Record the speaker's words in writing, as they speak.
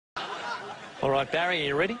All right, Barry, are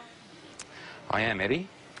you ready? I am, Eddie.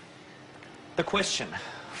 The question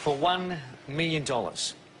for $1 million.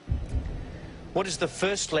 What is the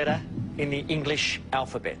first letter in the English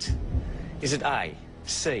alphabet? Is it A,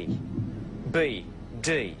 C, B,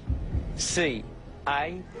 D, C,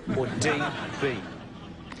 A, or D, B?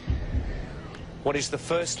 What is the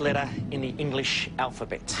first letter in the English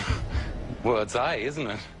alphabet? Well, it's A, isn't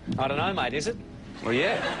it? I don't know, mate, is it? Well,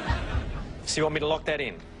 yeah. So you want me to lock that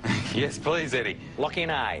in? Yes, please, Eddie. Lock in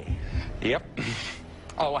A. Yep.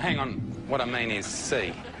 Oh, well, hang on. What I mean is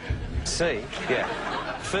C. C? Yeah.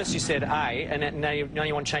 First you said A, and now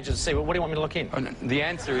you want to change it to C. Well, what do you want me to lock in? Oh, no, the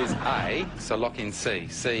answer is A, so lock in C.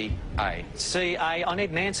 C, A. C, A. I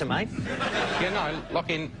need an answer, mate. Yeah, no, lock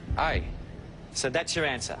in A. So that's your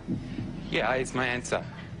answer? Yeah, A is my answer.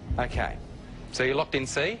 Okay. So you locked in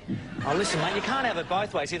C? Oh, listen, mate, you can't have it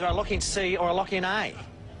both ways. Either I lock in C or I lock in A.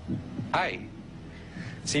 A.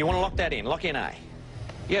 So you want to lock that in? Lock in A.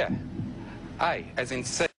 Yeah. A, as in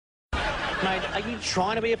C. Mate, are you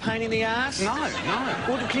trying to be a pain in the ass? No, no.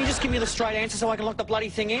 Well, can you just give me the straight answer so I can lock the bloody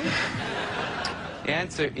thing in? The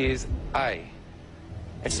answer is A.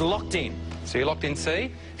 It's locked in. So you locked in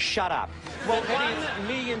C? Shut up. Well, $1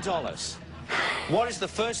 million. What is the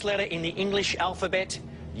first letter in the English alphabet?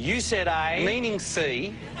 You said A. Meaning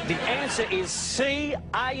C. The answer is C.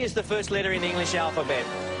 A is the first letter in the English alphabet.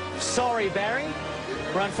 Sorry, Barry.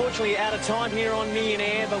 We're unfortunately out of time here on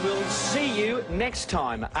Millionaire, but we'll see you next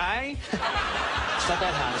time, eh? It's not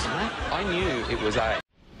that hard, isn't it? I knew it was A.